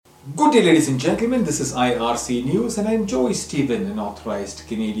Good day, ladies and gentlemen. This is IRC News, and I'm Joy Stephen, an authorized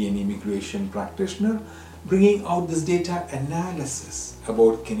Canadian immigration practitioner, bringing out this data analysis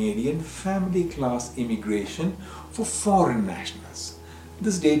about Canadian family class immigration for foreign nationals.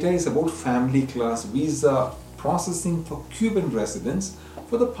 This data is about family class visa processing for Cuban residents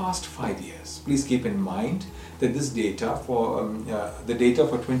for the past 5 years. Please keep in mind that this data for the data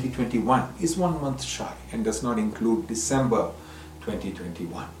for 2021 is 1 month shy and does not include December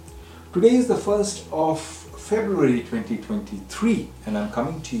 2021. Today is the 1st of February 2023, and I'm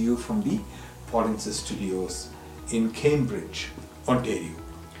coming to you from the Polinsys Studios in Cambridge, Ontario.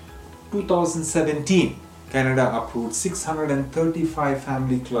 2017, Canada approved 635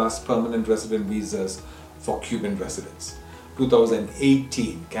 family class permanent resident visas for Cuban residents.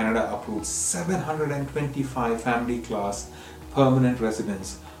 2018, Canada approved 725 family class permanent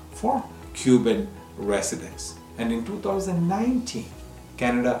residents for Cuban residents. And in 2019,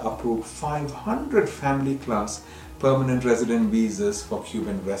 Canada approved 500 family class permanent resident visas for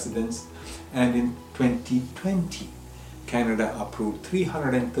Cuban residents, and in 2020, Canada approved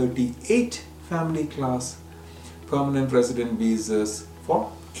 338 family class permanent resident visas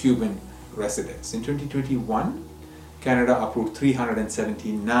for Cuban residents. In 2021, Canada approved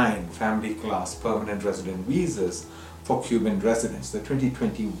 379 family class permanent resident visas for Cuban residents. The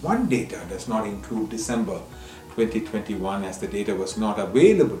 2021 data does not include December 2021, as the data was not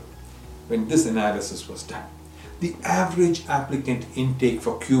available when this analysis was done. The average applicant intake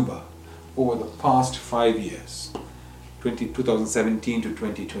for Cuba over the past 5 years, 2017 to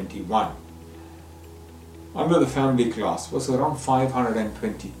 2021, under the family class was around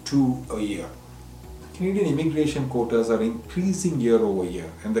 522 a year. Canadian immigration quotas are increasing year over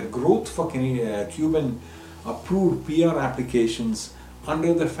year, and the growth for Cuban approved PR applications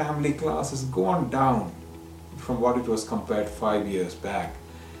under the family class has gone down from what it was compared 5 years back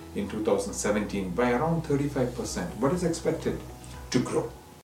in 2017 by around 35%, but is expected to grow.